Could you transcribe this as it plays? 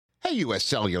Hey, U.S.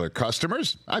 Cellular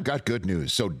customers, I've got good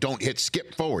news, so don't hit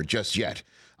skip forward just yet.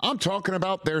 I'm talking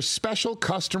about their special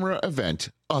customer event,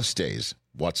 Us Days.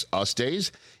 What's Us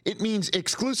Days? It means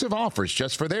exclusive offers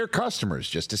just for their customers,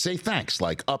 just to say thanks,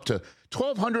 like up to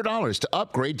 $1,200 to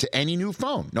upgrade to any new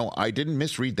phone. No, I didn't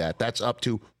misread that. That's up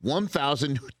to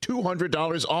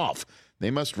 $1,200 off.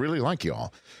 They must really like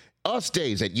y'all. Us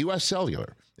Days at U.S.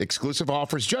 Cellular. Exclusive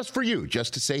offers just for you,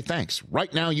 just to say thanks.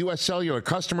 Right now, U.S. Cellular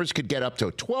customers could get up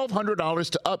to $1,200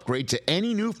 to upgrade to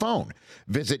any new phone.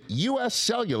 Visit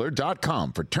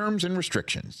uscellular.com for terms and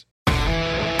restrictions. You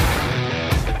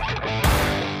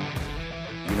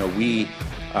know, we,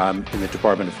 in the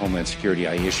Department of Homeland Security,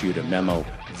 I issued a memo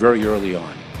very early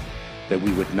on that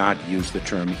we would not use the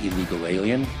term illegal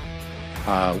alien.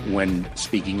 When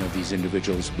speaking of these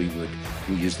individuals, we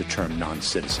use the term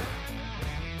non-citizen.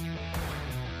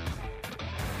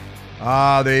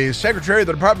 The Secretary of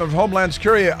the Department of Homeland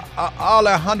Security,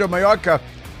 Alejandro Mayorkas,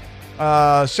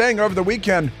 saying over the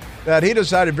weekend that he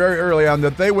decided very early on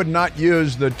that they would not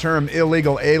use the term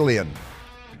illegal alien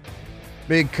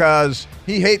because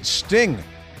he hates Sting.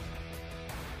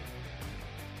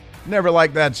 Never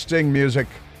liked that Sting music.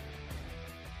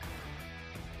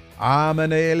 I'm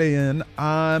an alien.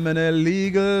 I'm an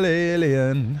illegal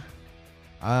alien.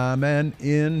 I'm an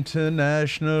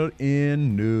international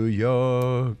in New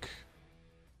York.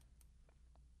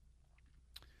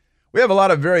 We have a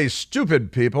lot of very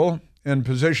stupid people in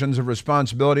positions of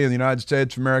responsibility in the United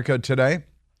States of America today.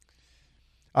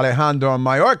 Alejandro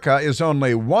Mayorkas is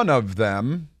only one of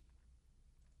them.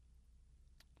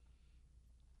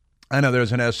 I know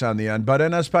there's an S on the end, but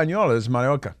in español is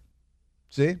Mayorkas.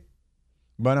 See?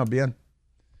 Bueno, bien.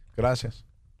 Gracias.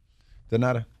 De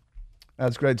nada.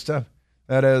 That's great stuff.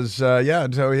 That is,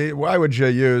 so why would you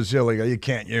use illegal? You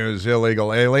can't use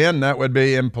illegal alien. That would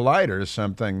be impolite or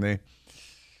something.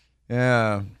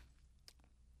 Yeah.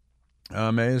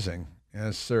 Amazing.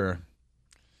 Yes, sir.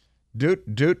 Doot.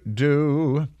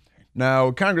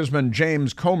 Now, Congressman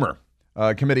James Comer,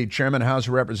 committee chairman, House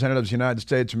of Representatives, United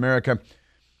States of America,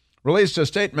 released a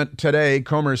statement today,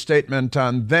 Comer's statement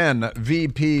on then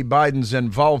VP Biden's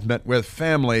involvement with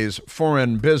families'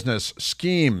 foreign business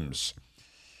schemes.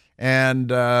 And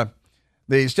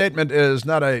the statement is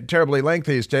not a terribly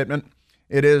lengthy statement.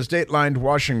 It is datelined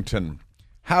Washington.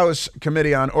 House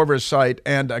Committee on Oversight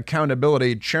and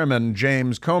Accountability Chairman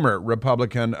James Comer,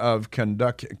 Republican of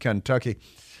Kentucky,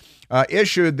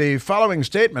 issued the following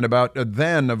statement about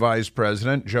then Vice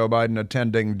President Joe Biden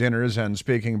attending dinners and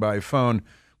speaking by phone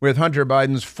with Hunter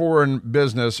Biden's foreign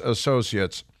business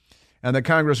associates. And the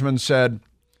congressman said,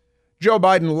 Joe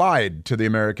Biden lied to the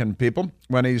American people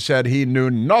when he said he knew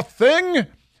nothing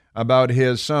about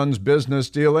his son's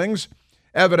business dealings.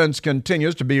 Evidence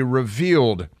continues to be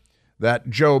revealed that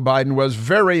Joe Biden was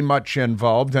very much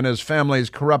involved in his family's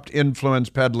corrupt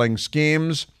influence peddling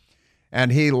schemes,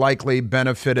 and he likely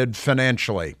benefited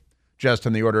financially, just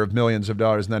in the order of millions of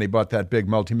dollars. And then he bought that big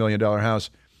multi-million-dollar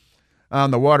house on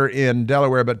the water in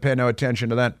Delaware, but pay no attention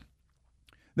to that.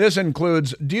 This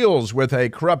includes deals with a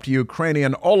corrupt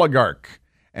Ukrainian oligarch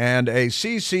and a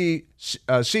CCP,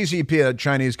 a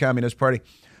Chinese Communist Party,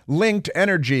 linked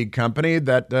energy company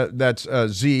that's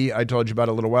Z, I told you about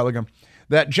a little while ago,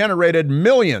 that generated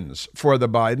millions for the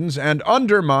Bidens and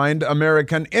undermined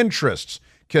American interests,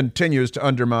 continues to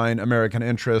undermine American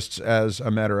interests as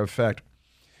a matter of fact.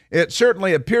 It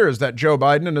certainly appears that Joe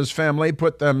Biden and his family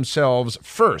put themselves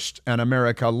first and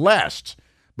America last,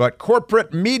 but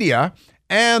corporate media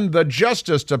and the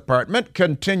Justice Department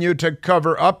continue to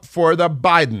cover up for the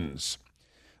Bidens.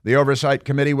 The Oversight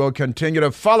Committee will continue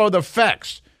to follow the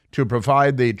facts to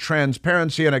provide the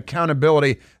transparency and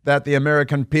accountability that the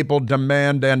American people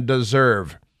demand and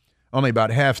deserve. Only about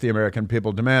half the American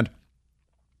people demand.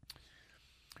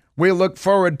 We look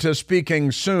forward to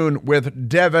speaking soon with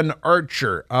Devin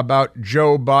Archer about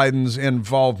Joe Biden's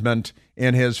involvement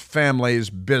in his family's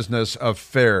business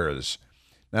affairs.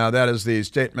 Now, that is the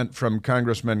statement from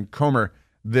Congressman Comer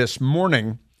this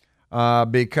morning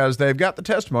because they've got the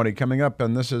testimony coming up,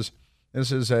 and this is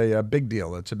a big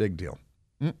deal. It's a big deal.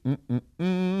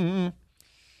 Man,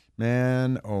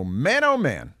 oh man, oh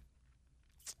man.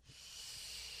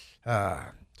 So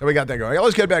we got that going.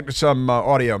 Let's get back to some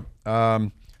audio.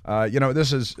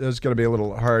 This is going to be a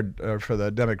little hard for the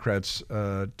Democrats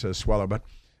to swallow, but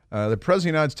the President of the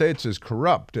United States is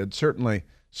corrupt. It certainly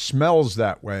smells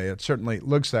that way. It certainly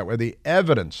looks that way. The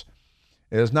evidence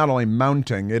is not only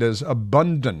mounting, it is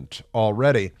abundant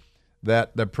already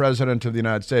that the President of the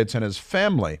United States and his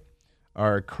family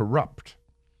are corrupt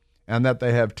and that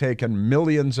they have taken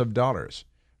millions of dollars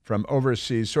from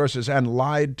overseas sources and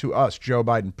lied to us, Joe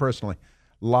Biden personally,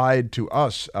 lied to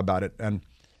us about it. And,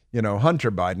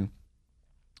 Hunter Biden,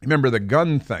 remember the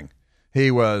gun thing? He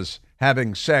was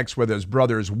having sex with his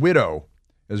brother's widow,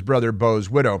 his brother Beau's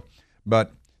widow,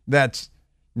 but that's,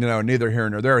 neither here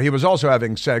nor there. He was also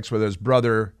having sex with his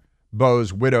brother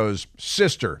Beau's widow's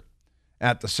sister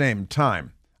at the same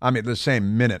time. I mean, the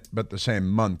same minute, but the same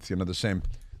month,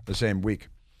 the same week,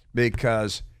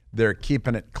 because they're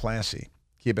keeping it classy.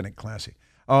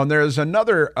 Oh, and there's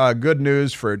another good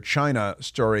news for China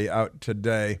story out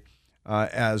today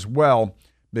as well,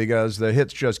 because the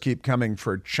hits just keep coming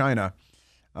for China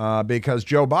because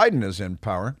Joe Biden is in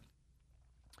power.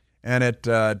 And it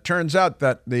turns out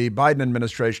that the Biden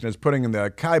administration is putting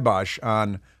the kibosh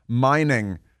on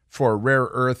mining for rare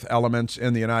earth elements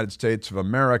in the United States of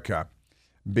America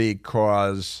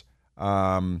because,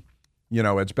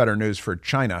 it's better news for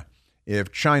China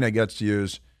if China gets to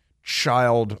use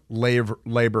child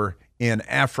labor in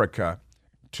Africa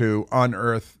to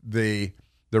unearth the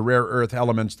rare earth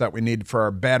elements that we need for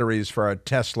our batteries, for our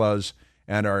Teslas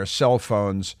and our cell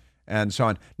phones and so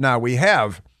on. Now, we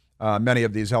have many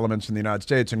of these elements in the United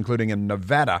States, including in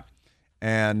Nevada,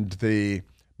 and the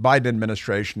Biden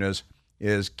administration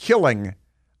is killing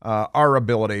our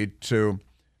ability to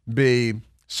be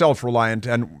self-reliant,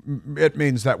 and it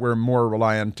means that we're more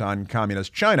reliant on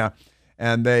communist China,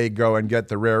 and they go and get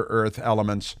the rare earth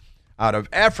elements out of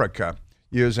Africa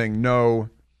using no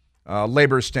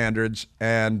labor standards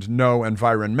and no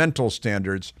environmental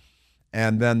standards,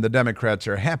 and then the Democrats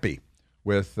are happy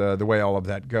with the way all of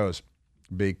that goes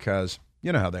because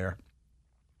you know how they are.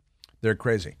 They're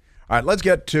crazy. All right, let's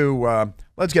get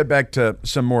back to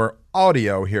some more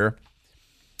audio here.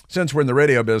 Since we're in the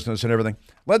radio business and everything,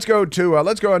 let's go into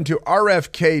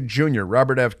RFK Jr.,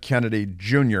 Robert F. Kennedy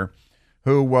Jr.,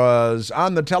 who was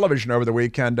on the television over the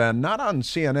weekend and not on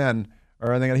CNN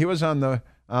or anything. He was on the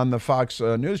Fox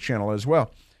News channel as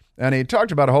well, and he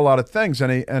talked about a whole lot of things.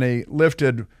 And he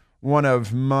lifted one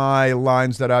of my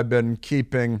lines that I've been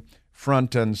keeping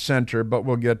front and center, but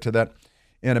we'll get to that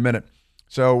in a minute.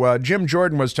 So Jim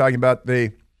Jordan was talking about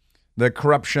the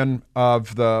corruption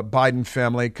of the Biden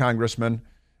family, Congressman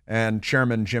and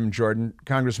Chairman Jim Jordan,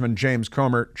 Congressman James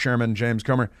Comer, Chairman James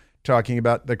Comer, talking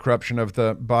about the corruption of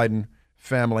the Biden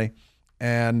family.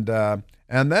 And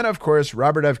then, of course,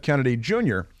 Robert F. Kennedy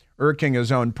Jr. irking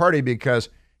his own party because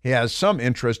he has some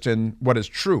interest in what is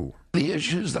true. The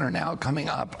issues that are now coming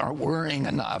up are worrying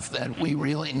enough that we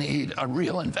really need a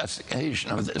real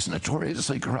investigation of this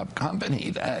notoriously corrupt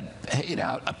company that paid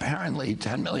out apparently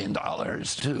 $10 million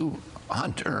to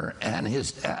Hunter and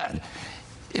his dad.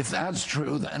 If that's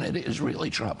true, then it is really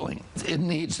troubling. It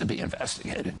needs to be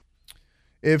investigated.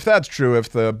 If that's true, if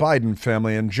the Biden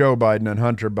family and Joe Biden and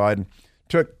Hunter Biden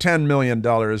took $10 million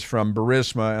from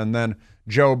Burisma and then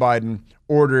Joe Biden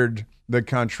ordered the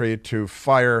country to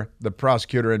fire the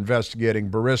prosecutor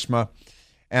investigating Burisma,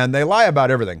 and they lie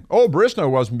about everything. Oh, Burisma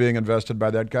wasn't being invested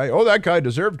by that guy. Oh, that guy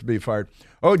deserved to be fired.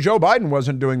 Oh, Joe Biden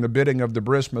wasn't doing the bidding of the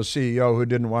Burisma CEO who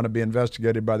didn't want to be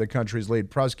investigated by the country's lead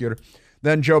prosecutor.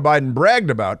 Then Joe Biden bragged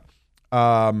about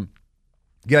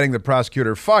getting the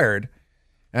prosecutor fired,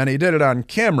 and he did it on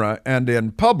camera and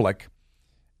in public.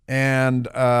 And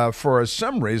for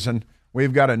some reason,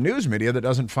 we've got a news media that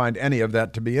doesn't find any of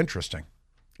that to be interesting.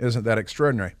 Isn't that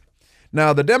extraordinary?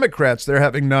 Now, the Democrats, they're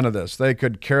having none of this. They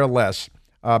could care less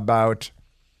about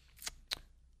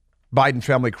Biden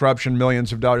family corruption,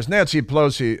 millions of dollars. Nancy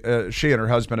Pelosi, she and her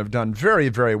husband have done very,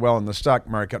 very well in the stock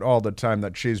market all the time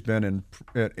that she's been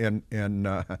in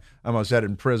I almost said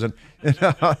in prison,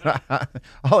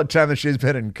 all the time that she's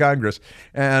been in Congress.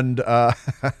 And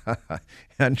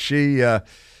she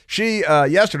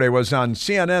yesterday was on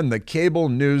CNN, the cable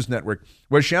news network.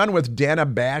 Was she on with Dana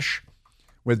Bash?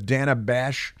 And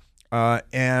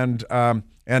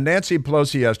Nancy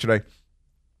Pelosi yesterday.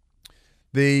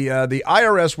 The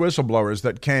IRS whistleblowers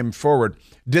that came forward,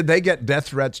 did they get death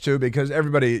threats too? Because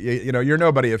everybody, you're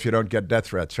nobody if you don't get death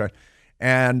threats, right?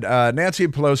 And Nancy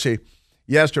Pelosi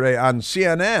yesterday on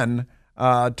CNN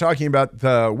talking about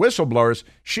the whistleblowers,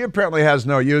 she apparently has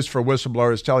no use for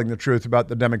whistleblowers telling the truth about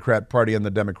the Democrat Party and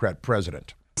the Democrat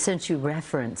president. Since you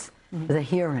reference the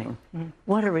hearing,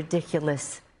 what a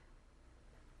ridiculous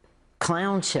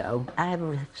clown show. I have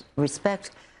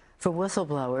respect for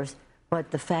whistleblowers,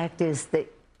 but the fact is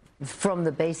that from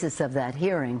the basis of that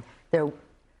hearing, they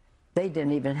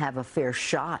didn't even have a fair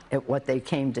shot at what they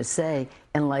came to say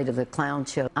in light of the clown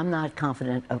show. I'm not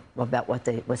confident about what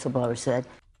the whistleblower said.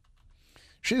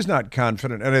 She's not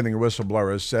confident anything a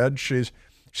whistleblower has said.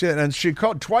 She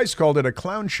called it a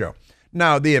clown show.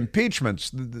 Now, the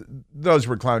impeachments, those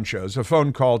were clown shows. A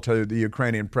phone call to the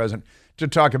Ukrainian president to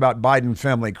talk about Biden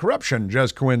family corruption,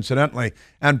 just coincidentally.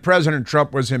 And President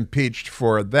Trump was impeached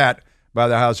for that by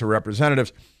the House of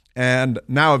Representatives. And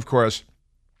now, of course,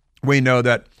 we know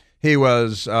that he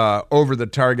was over the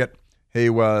target. He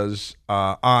was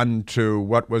on to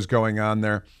what was going on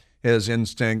there. His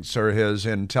instincts or his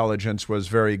intelligence was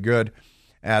very good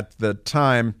at the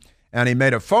time. And he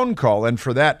made a phone call, and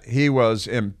for that, he was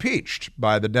impeached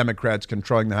by the Democrats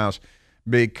controlling the House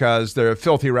because they're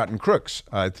filthy, rotten crooks,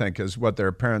 I think is what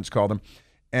their parents called them.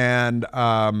 And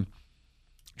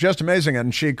just amazing.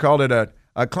 And she called it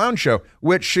a clown show,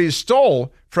 which she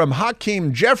stole from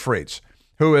Hakeem Jeffries,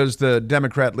 who is the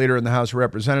Democrat leader in the House of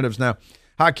Representatives now.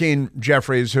 Hakeem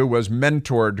Jeffries, who was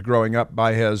mentored growing up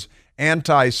by his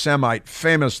anti-Semite,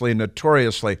 famously,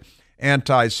 notoriously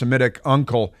anti-Semitic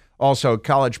uncle, also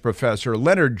college professor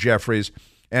Leonard Jeffries,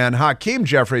 and Hakeem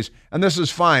Jeffries, and this is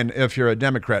fine if you're a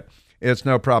Democrat. It's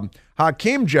no problem.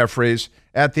 Hakeem Jeffries,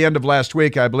 at the end of last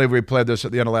week, I believe we played this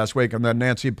at the end of last week, and then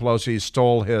Nancy Pelosi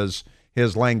stole his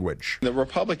language. The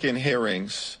Republican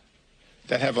hearings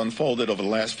that have unfolded over the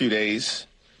last few days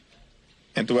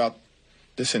and throughout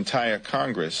this entire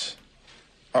Congress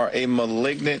are a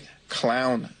malignant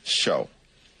clown show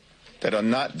that are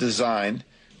not designed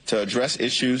to address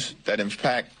issues that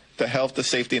impact the health, the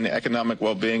safety, and the economic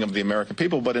well-being of the American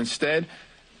people, but instead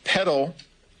peddle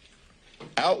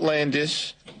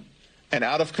outlandish and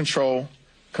out-of-control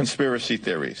conspiracy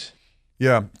theories.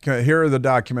 Yeah, here are the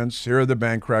documents. Here are the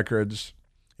bank records.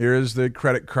 Here is the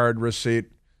credit card receipt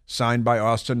signed by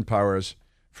Austin Powers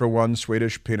for one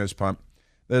Swedish penis pump.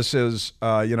 This is,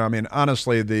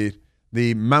 honestly,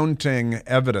 the mounting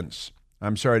evidence.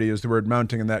 I'm sorry to use the word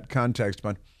mounting in that context,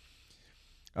 but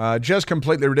just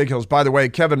completely ridiculous. By the way,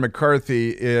 Kevin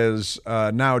McCarthy is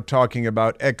now talking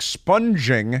about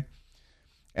expunging,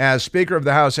 as Speaker of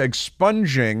the House,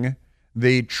 expunging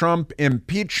the Trump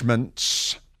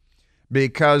impeachments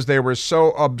because they were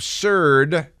so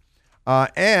absurd.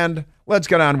 And let's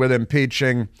get on with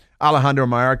impeaching Alejandro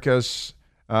Mayorkas,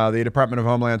 the Department of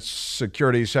Homeland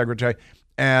Security Secretary,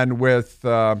 and with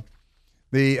the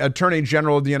Attorney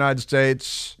General of the United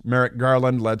States, Merrick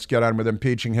Garland. Let's get on with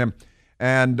impeaching him.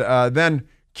 And then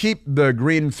keep the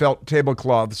green felt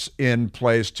tablecloths in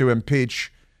place to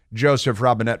impeach Joseph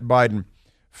Robinette Biden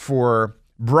for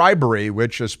bribery,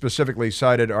 which is specifically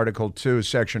cited Article 2,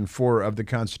 Section 4 of the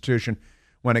Constitution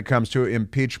when it comes to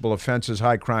impeachable offenses,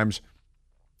 high crimes,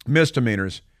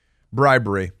 misdemeanors,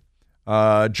 bribery.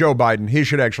 Joe Biden, he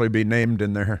should actually be named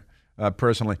in there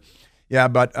personally. Yeah,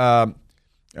 but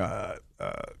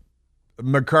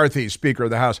McCarthy, Speaker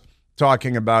of the House,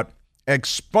 talking about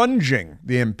expunging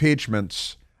the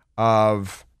impeachments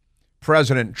of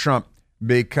President Trump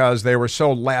because they were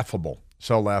so laughable,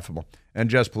 and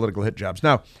just political hit jobs.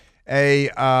 Now, a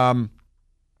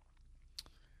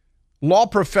law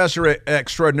professor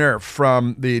extraordinaire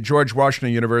from the George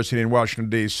Washington University in Washington,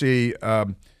 D.C.,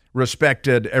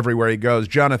 respected everywhere he goes,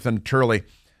 Jonathan Turley,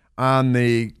 on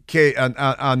the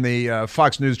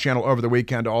Fox News channel over the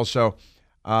weekend, also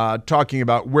talking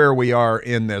about where we are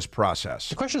in this process.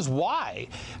 The question is why?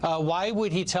 Why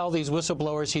would he tell these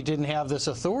whistleblowers he didn't have this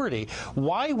authority?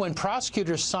 Why, when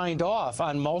prosecutors signed off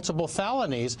on multiple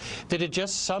felonies, did it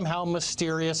just somehow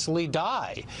mysteriously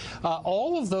die?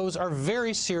 All of those are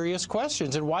very serious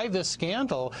questions, and why this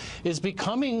scandal is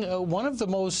becoming one of the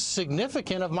most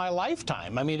significant of my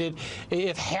lifetime. I mean,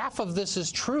 if half of this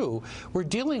is true, we're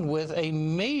dealing with a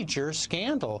major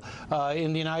scandal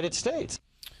in the United States.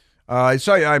 I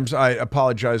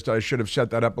apologized. I should have set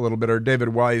that up a little better. David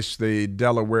Weiss, the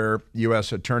Delaware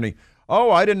U.S. attorney.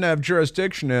 Oh, I didn't have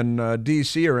jurisdiction in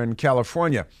D.C. or in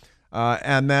California.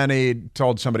 And then he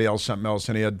told somebody else something else,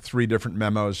 and he had 3 different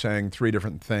memos saying 3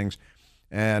 different things.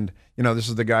 And, this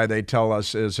is the guy they tell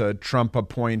us is a Trump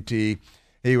appointee.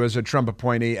 He was a Trump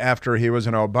appointee after he was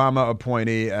an Obama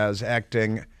appointee as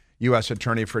acting U.S.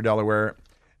 attorney for Delaware,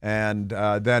 and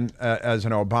then as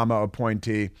an Obama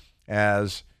appointee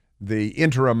as the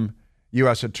interim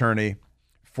U.S. attorney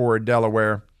for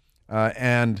Delaware.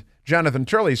 And Jonathan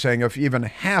Turley saying if even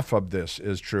half of this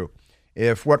is true,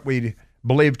 if what we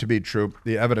believe to be true,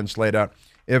 the evidence laid out,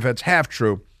 if it's half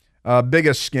true,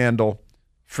 biggest scandal,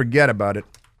 forget about it.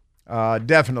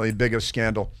 Definitely biggest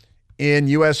scandal in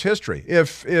U.S. history.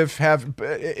 If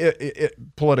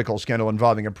political scandal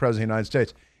involving a president of the United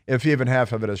States, if even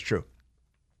half of it is true.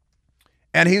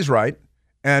 And he's right.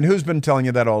 And who's been telling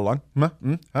you that all along?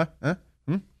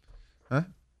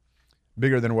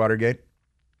 Bigger than Watergate.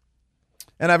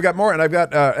 And I've got more, and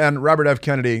and Robert F.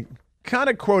 Kennedy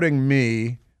kind of quoting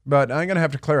me, but I'm going to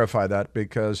have to clarify that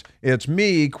because it's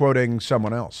me quoting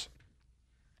someone else.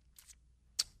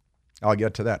 I'll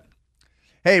get to that.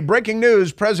 Hey, breaking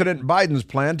news. President Biden's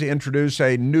plan to introduce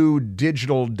a new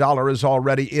digital dollar is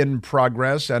already in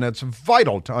progress, and it's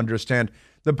vital to understand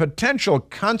the potential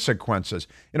consequences.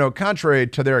 Contrary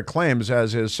to their claims,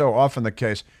 as is so often the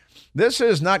case, this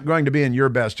is not going to be in your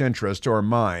best interest or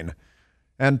mine.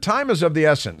 And time is of the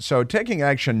essence, so taking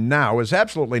action now is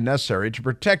absolutely necessary to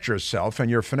protect yourself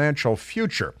and your financial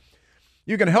future.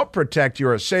 You can help protect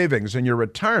your savings and your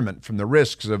retirement from the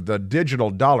risks of the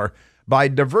digital dollar by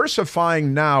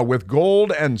diversifying now with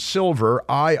gold and silver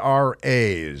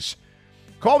IRAs.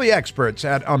 Call the experts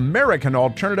at American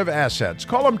Alternative Assets.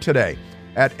 Call them today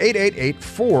at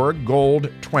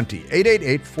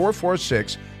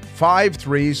 888-4GOLD20,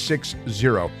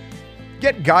 888-446-5360.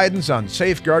 Get guidance on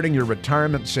safeguarding your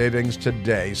retirement savings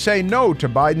today. Say no to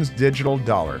Biden's digital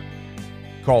dollar.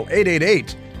 Call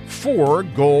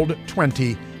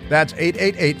 888-4GOLD20. That's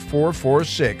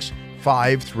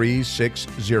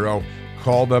 888-446-5360.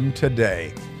 Call them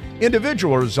today.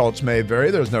 Individual results may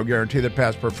vary. There's no guarantee that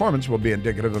past performance will be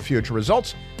indicative of future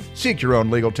results. Seek your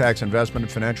own legal, tax, investment,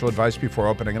 and financial advice before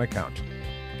opening an account.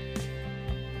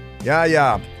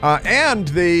 And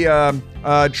the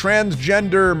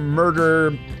transgender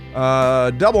murder,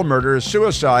 double murder,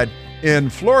 suicide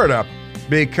in Florida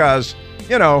because,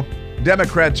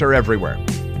 Democrats are everywhere.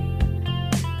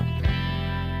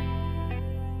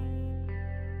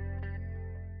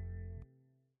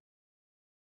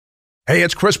 Hey,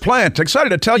 it's Chris Plant. Excited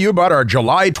to tell you about our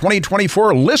July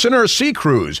 2024 Listener Sea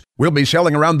Cruise. We'll be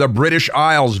sailing around the British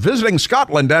Isles, visiting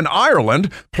Scotland and Ireland.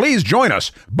 Please join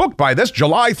us. Book by this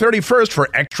July 31st for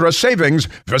extra savings.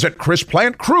 Visit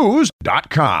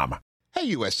ChrisPlantCruise.com. Hey,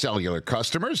 U.S. Cellular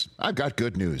customers, I've got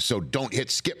good news, so don't hit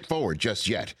skip forward just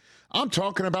yet. I'm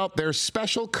talking about their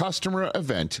special customer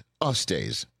event, US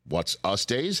Days. What's US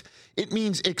Days? It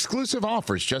means exclusive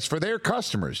offers just for their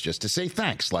customers, just to say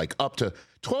thanks, like up to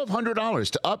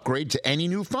 $1,200 to upgrade to any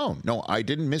new phone. No, I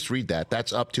didn't misread that.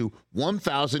 That's up to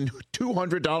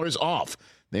 $1,200 off.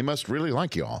 They must really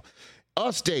like you all.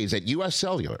 US Days at U.S.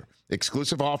 Cellular.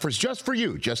 Exclusive offers just for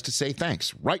you, just to say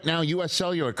thanks. Right now, U.S.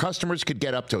 Cellular customers could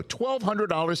get up to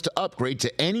 $1,200 to upgrade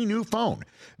to any new phone.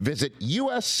 Visit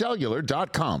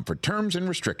uscellular.com for terms and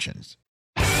restrictions.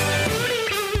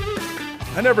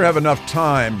 I never have enough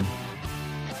time.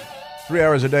 3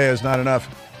 hours a day is not enough.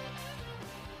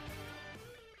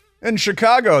 In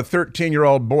Chicago, a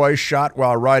 13-year-old boy shot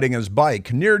while riding his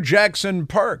bike near Jackson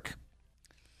Park.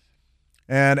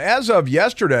 And as of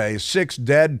yesterday, 6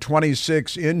 dead,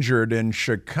 26 injured in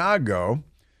Chicago,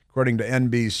 according to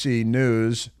NBC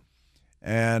News.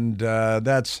 And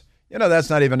that's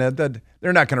not even it.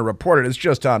 They're not going to report it. It's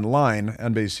just online,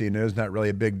 NBC News. Not really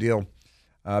a big deal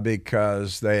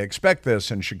because they expect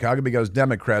this in Chicago because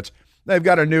Democrats, they've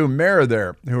got a new mayor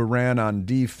there who ran on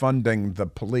defunding the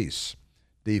police.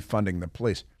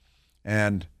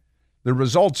 And the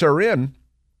results are in.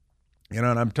 You know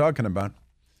what I'm talking about.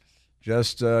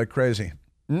 Just crazy.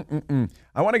 I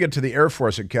want to get to the Air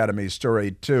Force Academy story,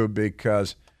 too,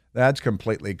 because that's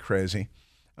completely crazy.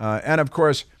 And, of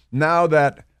course, now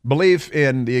that belief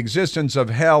in the existence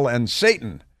of hell and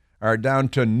Satan are down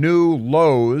to new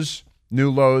lows,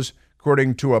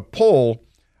 according to a poll,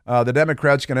 the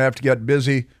Democrats are going to have to get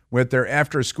busy with their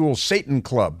after-school Satan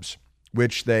clubs,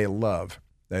 which they love.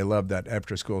 They love that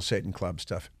after-school Satan club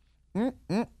stuff. And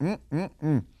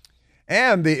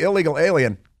the illegal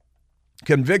alien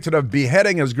convicted of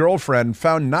beheading his girlfriend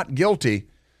found not guilty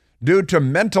due to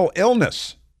mental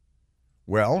illness.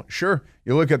 Well, sure,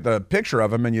 you look at the picture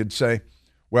of him and you'd say,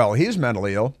 well, he's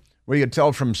mentally ill. Well, you could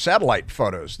tell from satellite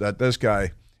photos that this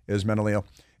guy is mentally ill.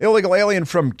 Illegal alien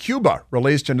from Cuba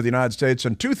released into the United States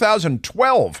in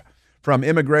 2012 from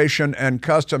Immigration and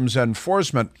Customs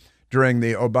Enforcement during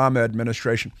the Obama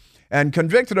administration, and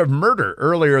convicted of murder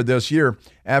earlier this year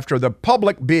after the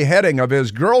public beheading of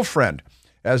his girlfriend,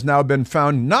 has now been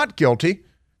found not guilty.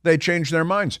 They changed their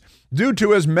minds due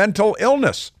to his mental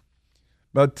illness.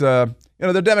 But, the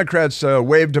Democrats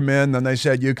waved him in, and they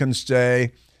said, you can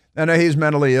stay. And he's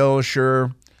mentally ill,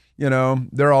 sure.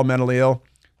 They're all mentally ill.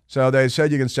 So they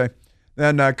said, you can stay.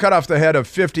 Then cut off the head of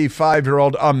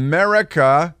 55-year-old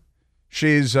America.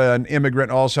 She's an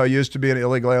immigrant also, used to be an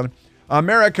illegal alien.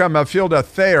 America Mafilda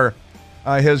Thayer,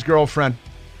 his girlfriend,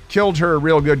 killed her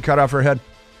real good, cut off her head.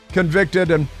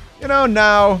 Convicted, and,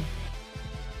 now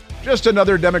just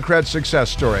another Democrat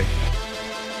success story.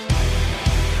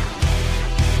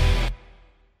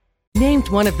 Name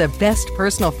named one of the best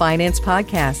personal finance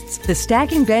podcasts. The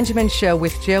Stacking Benjamin Show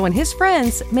with Joe and his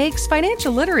friends makes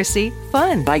financial literacy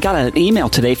fun. I got an email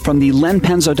today from the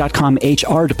lenpenzo.com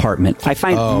HR department. I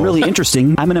find it really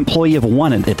interesting. I'm an employee of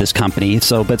one at this company,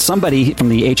 but somebody from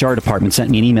the HR department sent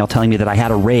me an email telling me that I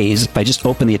had a raise. If I just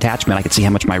opened the attachment, I could see how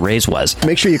much my raise was.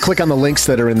 Make sure you click on the links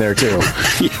that are in there, too.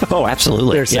 Oh,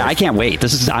 absolutely. Yeah, I can't wait.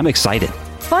 I'm excited.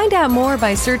 Find out more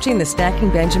by searching the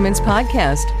Stacking Benjamins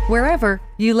podcast, wherever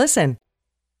you listen.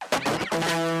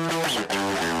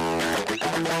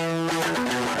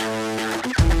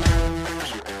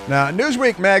 Now,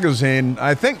 Newsweek magazine,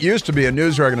 I think, used to be a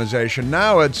news organization.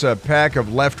 Now it's a pack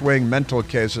of left-wing mental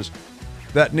cases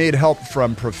that need help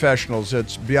from professionals.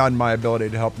 It's beyond my ability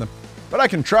to help them, but I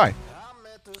can try.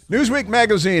 Newsweek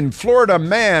magazine, Florida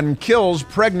man kills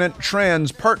pregnant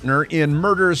trans partner in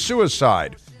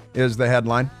murder-suicide, is the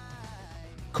headline.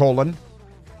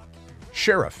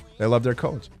 Sheriff. They love their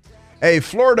codes. A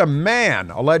Florida man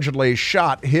allegedly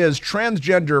shot his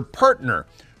transgender partner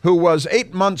who was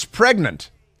 8 months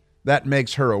pregnant. That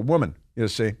makes her a woman, you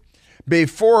see,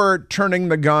 before turning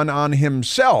the gun on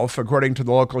himself, according to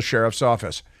the local sheriff's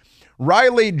office.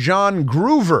 Riley John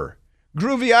Groover,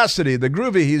 Grooviosity, the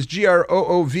Groovy, he's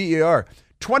Groover,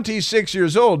 26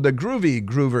 years old, the Groovy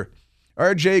Groover,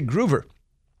 R.J. Groover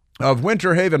of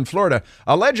Winter Haven, Florida,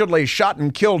 allegedly shot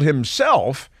and killed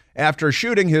himself after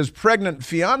shooting his pregnant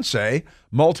fiancée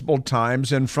multiple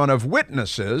times in front of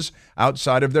witnesses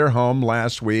outside of their home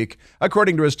last week,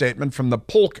 according to a statement from the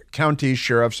Polk County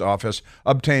Sheriff's Office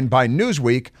obtained by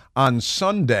Newsweek on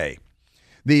Sunday.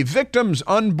 The victim's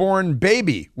unborn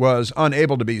baby was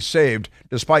unable to be saved,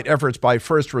 despite efforts by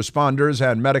first responders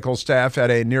and medical staff at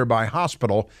a nearby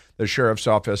hospital, the sheriff's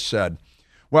office said.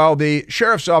 While the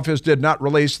sheriff's office did not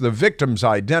release the victim's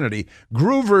identity,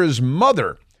 Groover's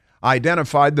mother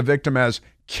identified the victim as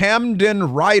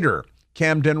Camden Ryder,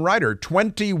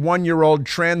 21-year-old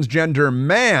transgender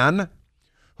man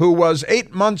who was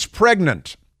 8 months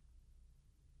pregnant.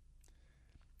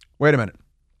 Wait a minute.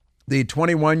 The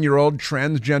 21-year-old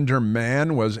transgender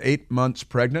man was 8 months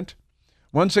pregnant?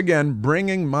 Once again,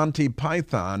 bringing Monty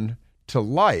Python to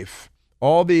life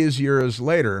all these years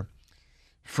later,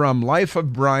 from Life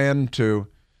of Brian to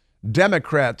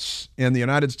Democrats in the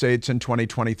United States in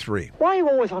 2023. Why are you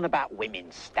always on about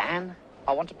women, Stan?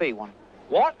 I want to be one.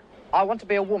 What? I want to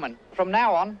be a woman. From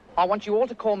now on, I want you all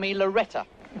to call me Loretta.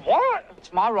 What?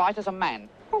 It's my right as a man.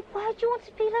 Well, why do you want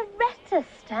to be Loretta,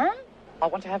 Stan? I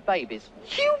want to have babies.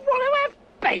 You want to have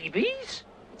babies?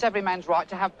 It's every man's right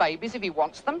to have babies if he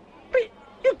wants them. But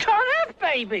you can't have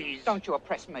babies. Don't you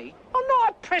oppress me. I'm not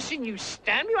oppressing you,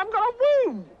 Stan. You haven't got a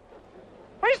womb.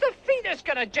 Where's the fetus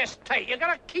going to gestate? You're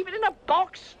going to keep it in a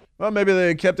box? Well, maybe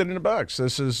they kept and the Newsweek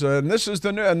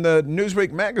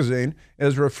magazine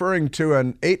is referring to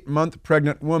an 8-month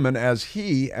pregnant woman as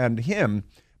he and him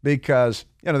because,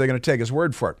 they're going to take his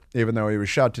word for it, even though he was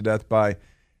shot to death by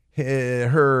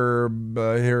her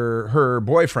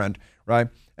boyfriend, right?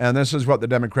 And this is what the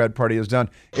Democrat Party has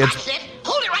done. That's it.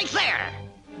 Hold it right there.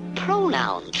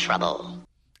 Pronoun trouble.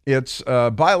 It's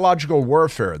biological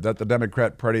warfare that the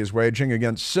Democrat Party is waging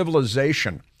against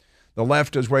civilization. The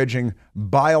left is waging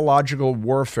biological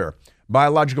warfare.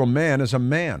 Biological man is a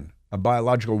man. A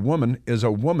biological woman is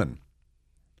a woman.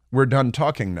 We're done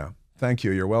talking now. Thank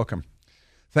you. You're welcome.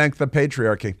 Thank the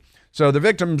patriarchy. So the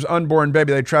victim's unborn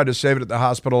baby, they tried to save it at the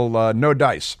hospital. No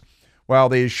dice. While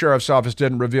the sheriff's office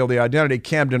didn't reveal the identity,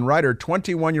 Camden Ryder,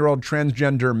 21-year-old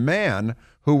transgender man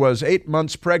who was 8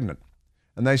 months pregnant.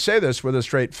 And they say this with a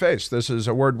straight face. This is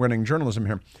award-winning journalism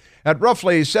here. At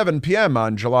roughly 7 p.m.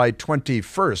 on July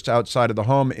 21st, outside of the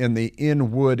home in the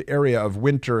Inwood area of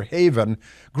Winter Haven,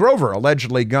 Grover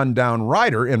allegedly gunned down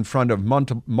Ryder in front of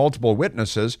multiple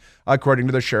witnesses, according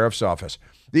to the sheriff's office.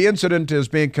 The incident is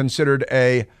being considered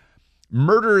a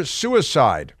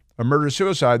murder-suicide. A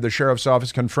murder-suicide, the sheriff's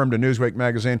office confirmed to Newsweek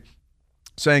magazine,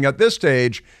 saying at this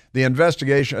stage of the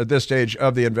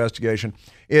investigation,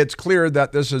 it's clear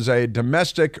that this is a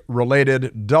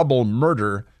domestic-related double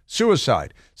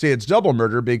murder-suicide. See, it's double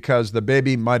murder because the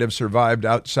baby might have survived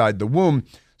outside the womb.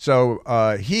 So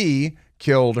he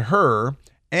killed her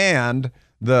and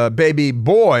the baby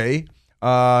boy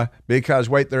because,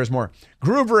 wait, there's more.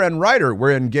 Groover and Ryder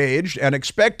were engaged and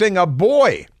expecting a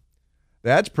boy.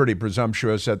 That's pretty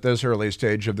presumptuous at this early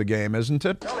stage of the game, isn't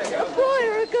it? A boy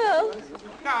or a girl?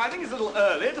 No, I think it's a little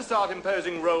early to start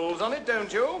imposing roles on it,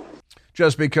 don't you?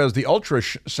 Just because the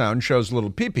ultrasound shows a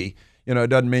little pee-pee, it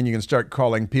doesn't mean you can start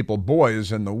calling people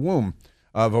boys in the womb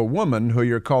of a woman who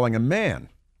you're calling a man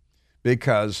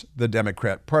because the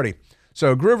Democrat Party.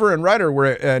 So Groover and Ryder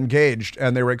were engaged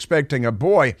and they were expecting a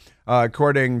boy,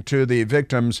 according to the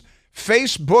victim's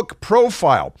Facebook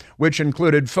profile, which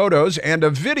included photos and a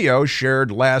video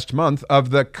shared last month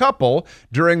of the couple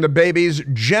during the baby's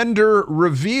gender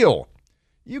reveal.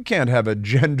 You can't have a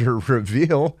gender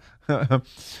reveal.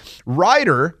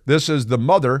 Ryder, this is the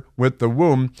mother with the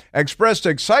womb, expressed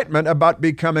excitement about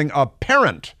becoming a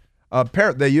parent.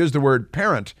 They use the word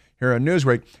parent here in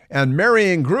Newsweek, and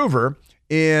marrying Groover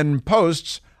in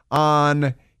posts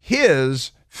on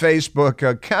his Facebook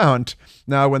account.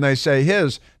 Now, when they say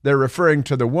his, they're referring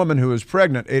to the woman who is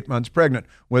pregnant, 8 months pregnant,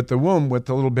 with the womb with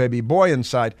the little baby boy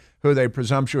inside, who they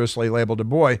presumptuously labeled a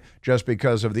boy just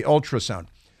because of the ultrasound,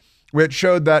 which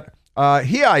showed that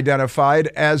he identified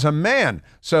as a man.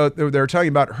 So they're talking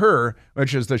about her,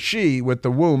 which is the she with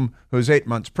the womb who's 8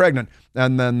 months pregnant.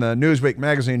 And then the Newsweek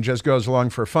magazine just goes along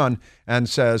for fun and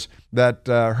says that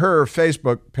her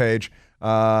Facebook page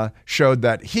showed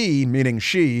that he, meaning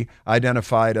she,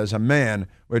 identified as a man,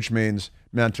 which means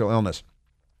mental illness.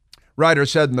 Ryder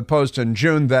said in the Post in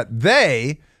June that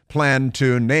they plan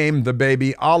to name the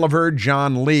baby Oliver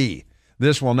John Lee.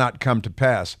 This will not come to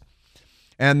pass.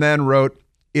 And then wrote,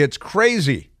 "It's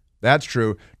crazy," that's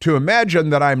true, "to imagine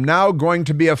that I'm now going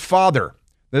to be a father."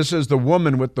 This is the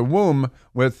woman with the womb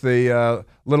with the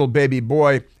little baby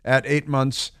boy at 8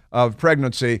 months of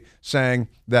pregnancy saying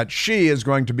that she is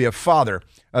going to be a father,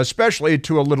 especially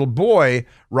to a little boy,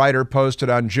 Ryder posted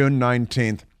on June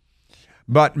 19th.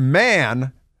 But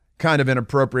man, kind of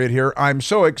inappropriate here, "I'm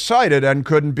so excited and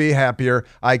couldn't be happier.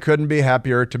 I couldn't be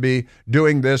happier to be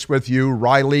doing this with you,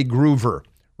 Riley Groover."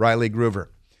 Riley Groover.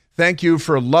 "Thank you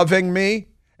for loving me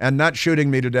and not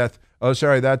shooting me to death." Oh,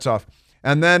 sorry, that's off.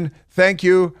 And then, "Thank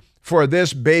you for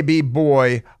this baby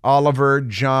boy, Oliver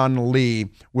John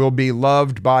Lee, will be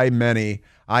loved by many.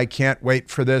 I can't wait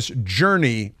for this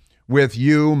journey with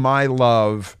you, my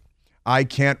love. I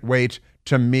can't wait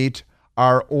to meet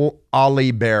our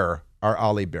Ollie Bear." Our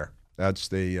Ollie Bear. That's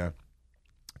the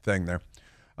thing there.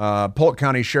 Polk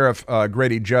County Sheriff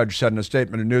Grady Judge said in a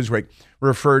statement in Newsweek,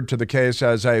 referred to the case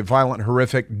as a violent,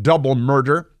 horrific double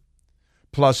murder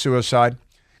plus suicide,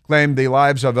 claimed the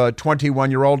lives of a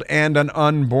 21-year-old and an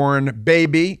unborn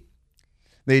baby.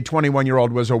 The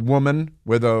 21-year-old was a woman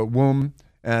with a womb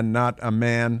and not a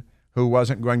man who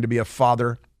wasn't going to be a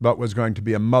father but was going to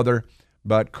be a mother,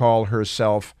 but call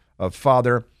herself a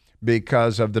father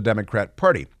because of the Democrat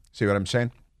Party. See what I'm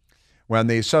saying? When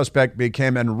the suspect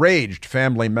became enraged,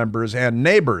 family members and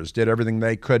neighbors did everything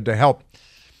they could to help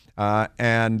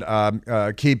and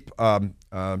keep,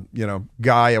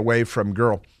 guy away from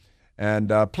girl.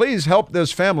 And please help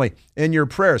this family in your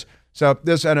prayers. So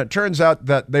and it turns out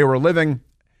that they were living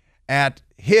at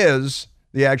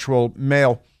the actual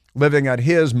male, living at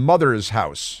his mother's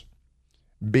house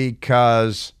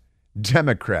because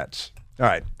Democrats. All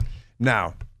right.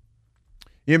 Now,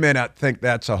 you may not think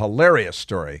that's a hilarious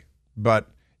story, but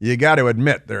you got to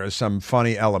admit there are some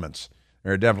funny elements.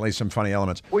 There are definitely some funny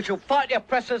elements. We shall fight the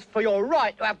oppressors for your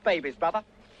right to have babies, brother.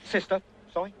 Sister,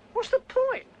 sorry. What's the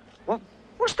point? What?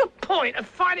 What's the point of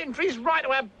fighting for his right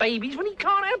to have babies when he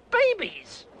can't have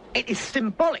babies? It is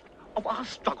symbolic of our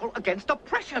struggle against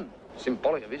oppression.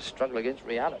 Symbolic of his struggle against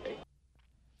reality.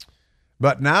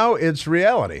 But now it's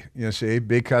reality, you see,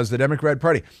 because the Democrat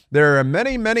Party. There are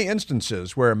many, many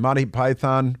instances where Monty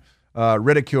Python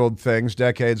ridiculed things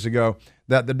decades ago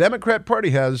that the Democrat Party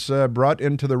has brought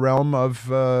into the realm of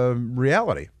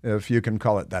reality, if you can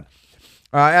call it that.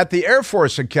 At the Air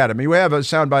Force Academy, we have a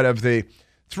soundbite of the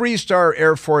 3-star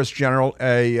Air Force general,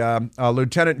 a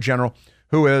lieutenant general,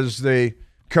 who is the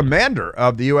commander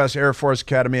of the U.S. Air Force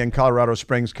Academy in Colorado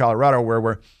Springs, Colorado, where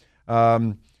we're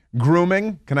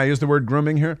grooming, can I use the word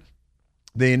grooming here?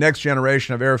 The next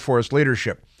generation of Air Force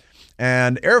leadership.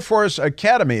 And Air Force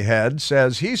Academy head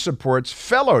says he supports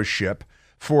fellowship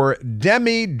for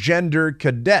demi-gender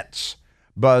cadets,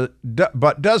 but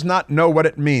does not know what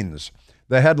it means.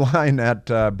 The headline at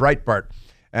Breitbart,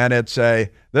 and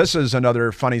this is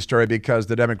another funny story because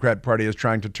the Democrat Party is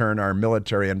trying to turn our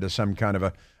military into some kind of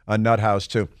a nut house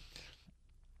too.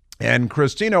 And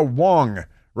Christina Wong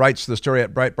writes the story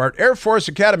at Breitbart. Air Force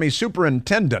Academy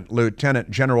Superintendent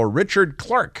Lieutenant General Richard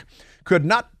Clark could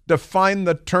not define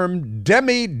the term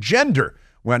demi-gender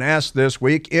when asked this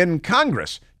week in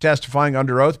Congress, testifying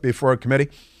under oath before a committee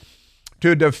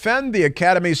to defend the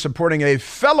Academy supporting a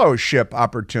fellowship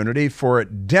opportunity for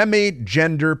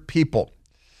demi-gender people.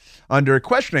 Under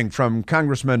questioning from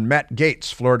Congressman Matt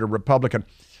Gaetz, Florida Republican,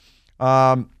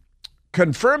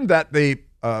 confirmed that the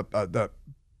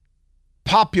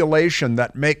population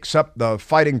that makes up the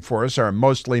fighting force are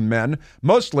mostly men,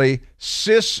 mostly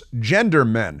cisgender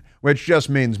men, which just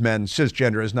means men.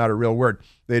 Cisgender is not a real word.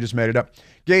 They just made it up.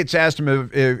 Gates asked him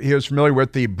if he was familiar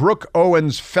with the Brooke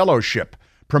Owens Fellowship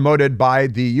promoted by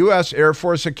the U.S. Air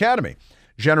Force Academy.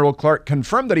 General Clark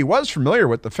confirmed that he was familiar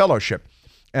with the fellowship.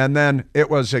 And then it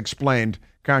was explained,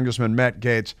 Congressman Matt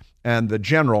Gaetz and the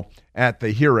general at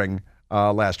the hearing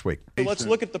last week. So let's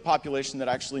look at the population that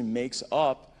actually makes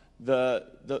up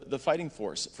the fighting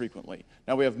force frequently.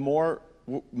 Now, we have more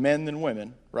men than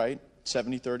women, right?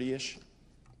 70-30-ish?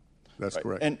 That's right.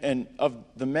 correct. And of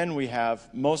the men we have,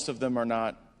 most of them are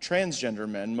not transgender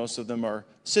men. Most of them are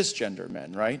cisgender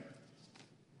men, right?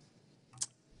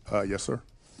 Yes, sir.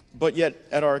 But yet,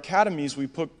 at our academies, we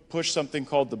push something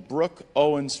called the Brooke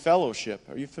Owens Fellowship.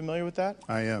 Are you familiar with that?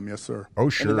 I am, yes, sir. Oh,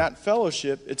 sure. And in that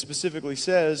fellowship, it specifically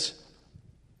says,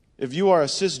 if you are a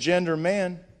cisgender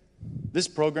man, this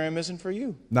program isn't for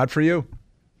you. Not for you.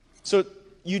 So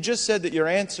you just said that your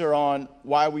answer on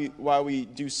why we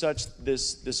do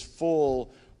this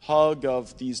full hug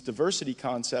of these diversity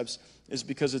concepts is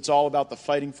because it's all about the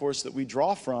fighting force that we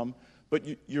draw from, but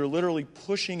you're literally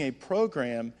pushing a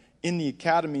program in the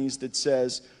academies that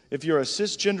says if you're a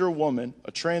cisgender woman,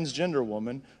 a transgender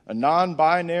woman, a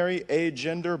non-binary,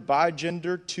 agender,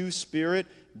 bigender, two-spirit,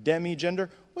 demigender.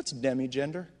 What's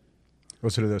demigender?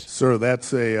 Listen to this. Sir,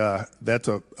 that's a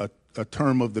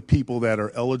term of the people that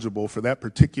are eligible for that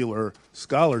particular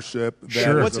scholarship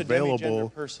that is What's available a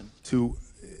demigender person? to.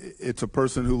 It's a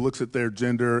person who looks at their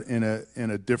gender in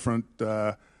a different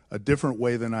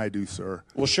way than I do, sir.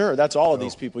 Well, sure, that's all of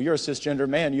these people. You're a cisgender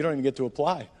man. You don't even get to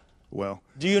apply. Well,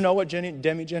 do you know what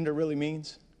demigender really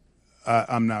means?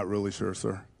 I'm not really sure,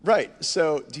 sir. Right.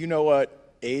 So do you know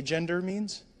what agender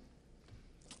means?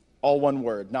 All one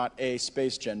word, not a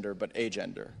space gender, but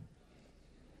agender.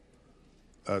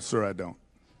 Sir, I don't.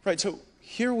 Right. So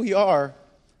here we are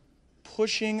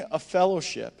pushing a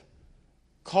fellowship,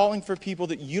 calling for people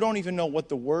that you don't even know what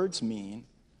the words mean.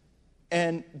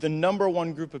 And the number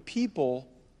one group of people,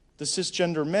 the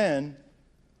cisgender men,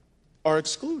 are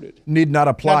excluded. Need not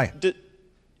apply. Now,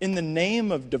 in the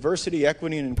name of diversity,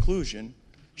 equity, and inclusion,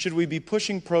 should we be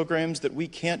pushing programs that we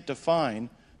can't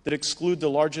define that exclude the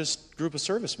largest group of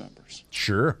service members?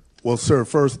 Sure. Well, sir,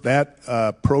 first,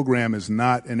 that program is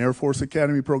not an Air Force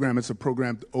Academy program. It's a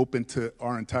program open to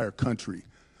our entire country.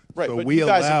 Right, so but you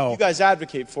guys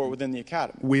advocate for it within the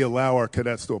academy. We allow our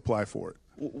cadets to apply for it.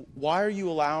 Why are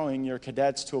you allowing your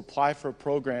cadets to apply for a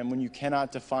program when you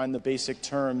cannot define the basic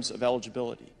terms of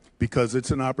eligibility? Because it's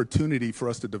an opportunity for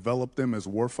us to develop them as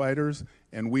warfighters,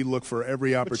 and we look for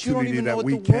every opportunity that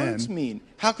we can. But you don't even know what the words mean.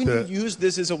 How can you use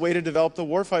this as a way to develop the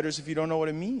warfighters if you don't know what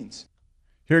it means?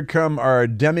 Here come our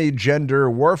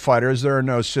demigender warfighters. There are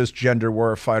no cisgender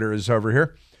warfighters over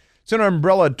here. It's an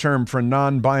umbrella term for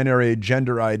non-binary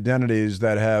gender identities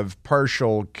that have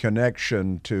partial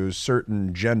connection to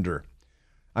certain gender.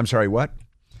 I'm sorry, what?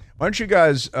 Why don't you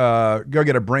guys go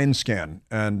get a brain scan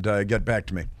and get back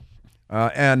to me?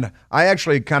 And I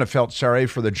actually kind of felt sorry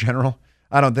for the general.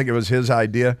 I don't think it was his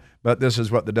idea, but this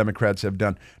is what the Democrats have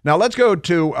done. Now let's go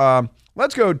to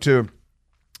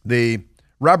the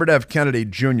Robert F. Kennedy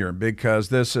Jr. because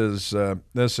this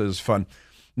is fun.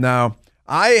 Now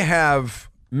I have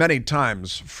many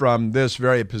times from this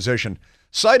very position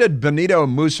cited Benito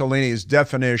Mussolini's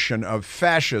definition of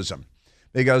fascism,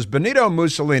 because Benito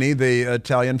Mussolini, the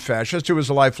Italian fascist, who was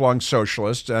a lifelong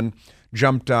socialist and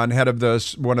jumped on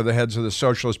one of the heads of the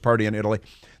Socialist Party in Italy,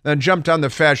 then jumped on the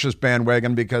fascist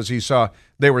bandwagon because he saw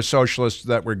they were socialists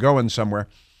that were going somewhere.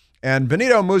 And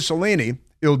Benito Mussolini,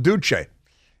 Il Duce,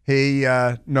 he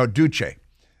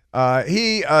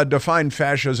defined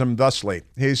fascism thusly.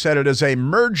 He said it is a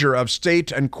merger of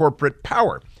state and corporate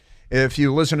power. If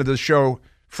you listen to this show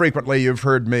frequently, you've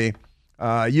heard me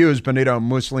use Benito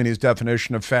Mussolini's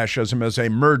definition of fascism as a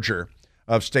merger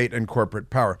of state and corporate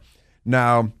power.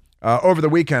 Now, over the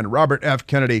weekend, Robert F.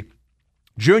 Kennedy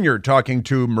Jr. talking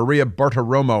to Maria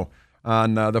Bartiromo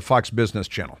on the Fox Business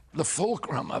Channel. The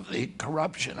fulcrum of the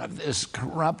corruption of this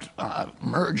corrupt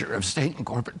merger of state and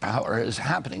corporate power is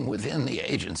happening within the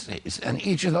agencies, and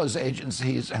each of those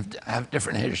agencies have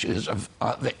different issues of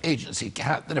the agency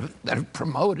cap that have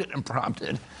promoted and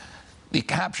prompted the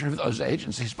capture of those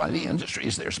agencies by the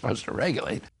industries they're supposed to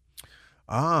regulate.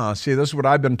 See, this is what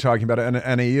I've been talking about,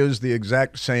 and he used the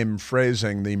exact same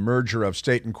phrasing, the merger of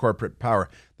state and corporate power,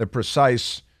 the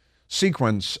precise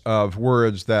sequence of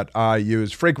words that I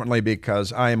use frequently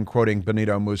because I am quoting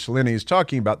Benito Mussolini. He's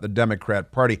talking about the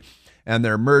Democrat Party and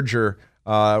their merger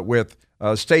with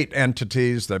state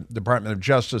entities, the Department of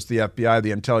Justice, the FBI,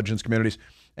 the intelligence communities,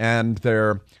 and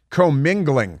their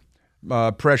commingling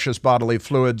precious bodily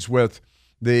fluids with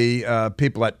the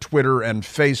people at Twitter and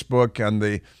Facebook and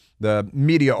the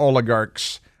media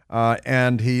oligarchs,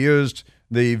 and he used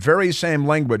the very same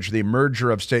language, the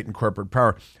merger of state and corporate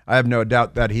power. I have no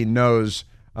doubt that he knows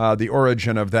the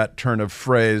origin of that turn of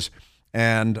phrase,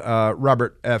 and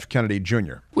Robert F. Kennedy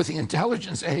Jr. With the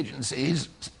intelligence agencies,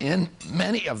 in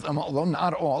many of them, although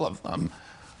not all of them,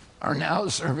 are now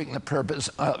serving the purpose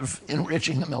of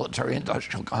enriching the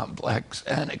military-industrial complex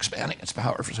and expanding its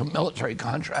power. So military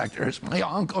contractors, my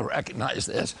uncle recognized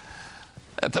this,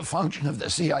 that the function of the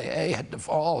CIA had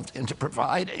devolved into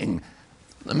providing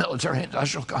the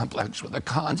military-industrial complex with a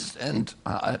constant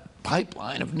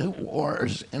pipeline of new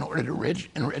wars in order to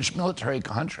enrich military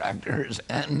contractors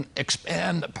and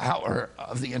expand the power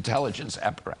of the intelligence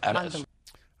apparatus.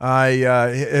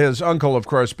 His uncle, of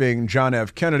course, being John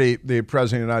F. Kennedy, the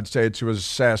President of the United States, who was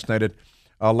assassinated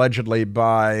allegedly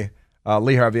by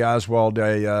Lee Harvey Oswald,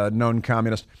 a known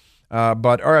communist.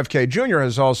 But RFK Jr.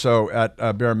 has also, at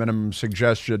bare minimum,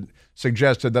 suggested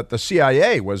that the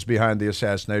CIA was behind the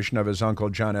assassination of his uncle,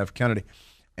 John F. Kennedy.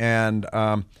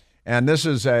 And this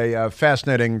is a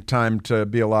fascinating time to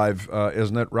be alive,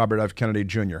 isn't it, Robert F. Kennedy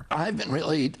Jr.? I've been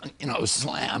really,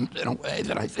 slammed in a way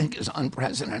that I think is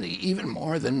unprecedented, even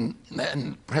more than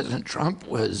President Trump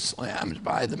was slammed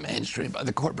by the mainstream, by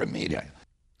the corporate media.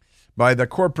 By the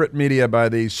corporate media, by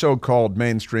the so-called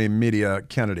mainstream media,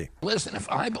 Kennedy. Listen, if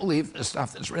I believe the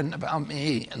stuff that's written about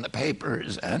me in the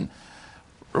papers and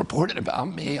reported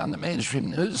about me on the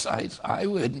mainstream news sites, I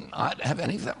would not have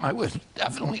anything. I would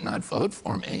definitely not vote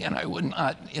for me, and I would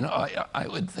not, I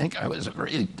would think I was a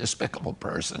very despicable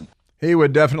person. He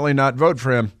would definitely not vote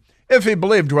for him if he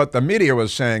believed what the media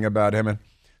was saying about him. And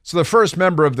so the first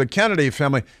member of the Kennedy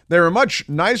family, they were much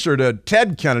nicer to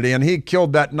Ted Kennedy, and he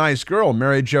killed that nice girl,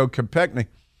 Mary Jo Kopechne,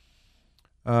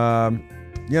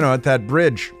 at that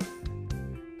bridge.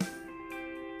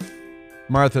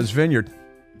 Martha's Vineyard.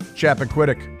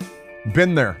 Chappaquiddick.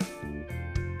 Been there.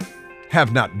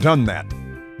 Have not done that,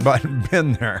 but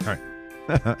been there.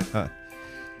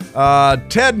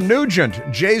 Ted Nugent,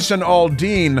 Jason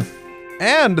Aldean,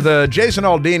 and the Jason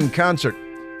Aldean concert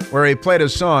where he played a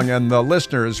song and the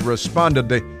listeners responded.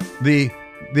 The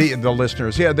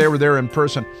listeners, yeah, they were there in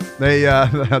person.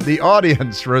 The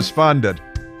audience responded.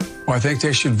 Well, I think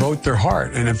they should vote their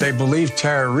heart. And if they believe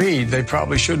Tara Reid, they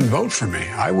probably shouldn't vote for me.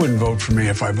 I wouldn't vote for me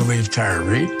if I believed Tara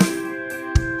Reid.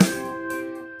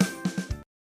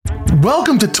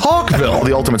 Welcome to Talkville,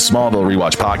 the ultimate Smallville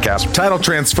rewatch podcast. Title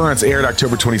Transference aired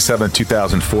October 27,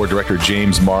 2004. Director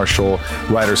James Marshall,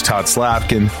 writers Todd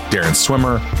Slavkin, Darren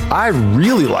Swimmer. I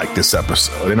really like this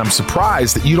episode, and I'm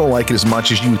surprised that you don't like it as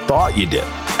much as you thought you did.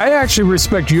 I actually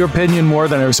respect your opinion more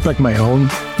than I respect my own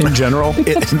in general.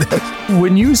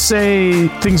 When you say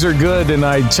things are good and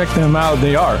I check them out,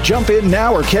 they are. Jump in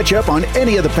now or catch up on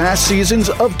any of the past seasons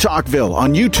of Talkville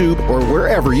on YouTube or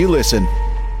wherever you listen.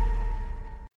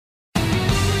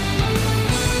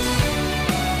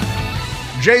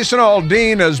 Jason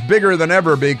Aldean is bigger than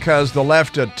ever because the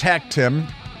left attacked him,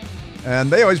 and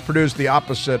they always produce the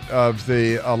opposite of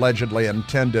the allegedly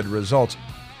intended results.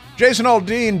 Jason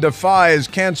Aldean defies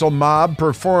cancel mob,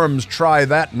 performs Try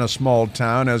That in a Small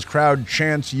Town as crowd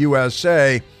chants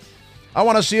USA. I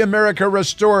want to see America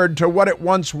restored to what it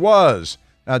once was.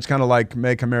 That's kind of like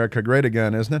Make America Great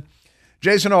Again, isn't it?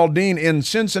 Jason Aldean in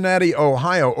Cincinnati,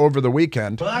 Ohio over the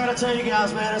weekend. Well, I got to tell you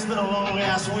guys, man, it's been a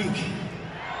long-ass week.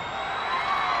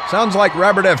 Sounds like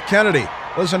Robert F. Kennedy.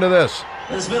 Listen to this.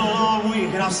 It's been a long week,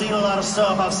 and I've seen a lot of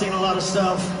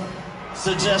stuff.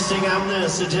 Suggesting I'm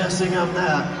this, suggesting I'm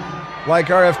that. Like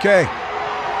RFK.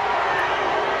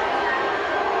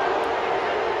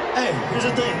 Hey, here's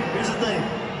the thing.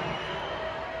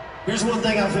 Here's one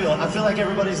thing I feel. I feel like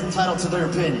everybody's entitled to their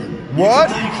opinion.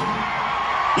 What?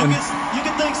 You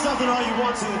can think something all you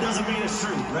want to. It doesn't mean it's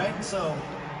true, right? So...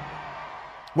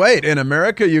 Wait, in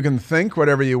America, you can think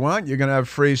whatever you want. You can have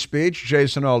free speech.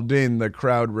 Jason Aldean, the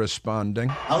crowd responding.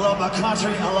 I love my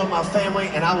country, I love my family,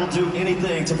 and I will do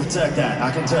anything to protect that. I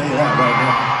can tell you that right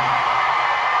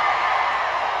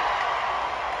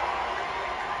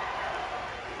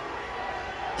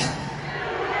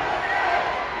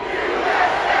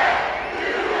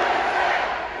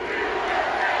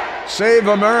now. Save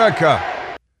America.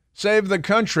 Save the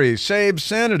country. Save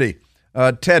sanity.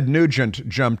 Ted Nugent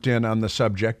jumped in on the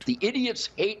subject. The idiots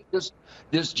hate this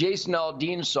Jason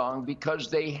Aldean song because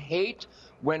they hate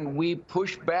when we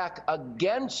push back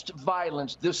against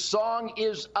violence. This song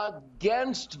is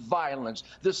against violence.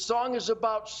 The song is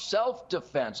about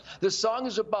self-defense. The song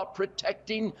is about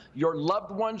protecting your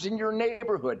loved ones in your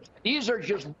neighborhood. These are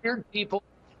just weird people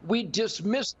We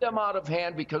dismiss them out of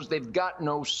hand because they've got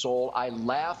no soul. I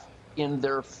laugh in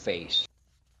their face.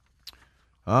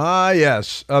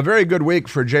 Yes. A very good week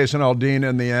for Jason Aldean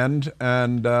in the end.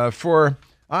 And for,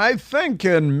 I think,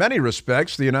 in many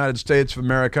respects, the United States of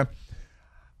America,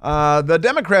 the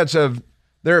Democrats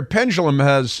their pendulum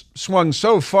has swung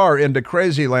so far into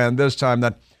crazy land this time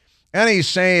that any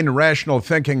sane, rational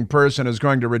thinking person is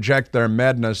going to reject their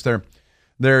madness,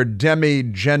 their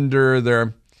demi-gender,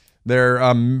 their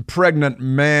pregnant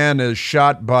man is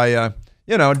shot by,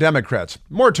 Democrats.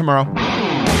 More tomorrow.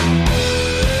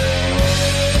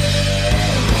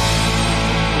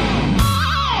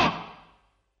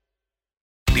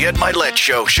 The Ed Milet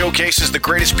Show showcases the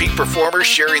greatest peak performers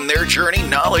sharing their journey,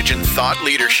 knowledge, and thought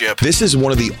leadership. This is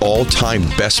one of the all-time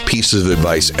best pieces of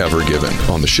advice ever given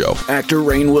on the show. Actor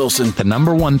Rainn Wilson. The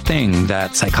number one thing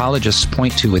that psychologists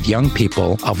point to with young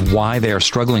people of why they are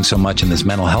struggling so much in this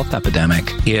mental health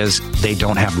epidemic is they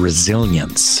don't have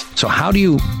resilience. So how do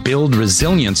you build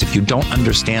resilience if you don't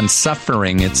understand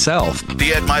suffering itself?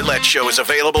 The Ed Milet Show is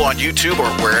available on YouTube or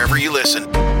wherever you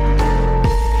listen.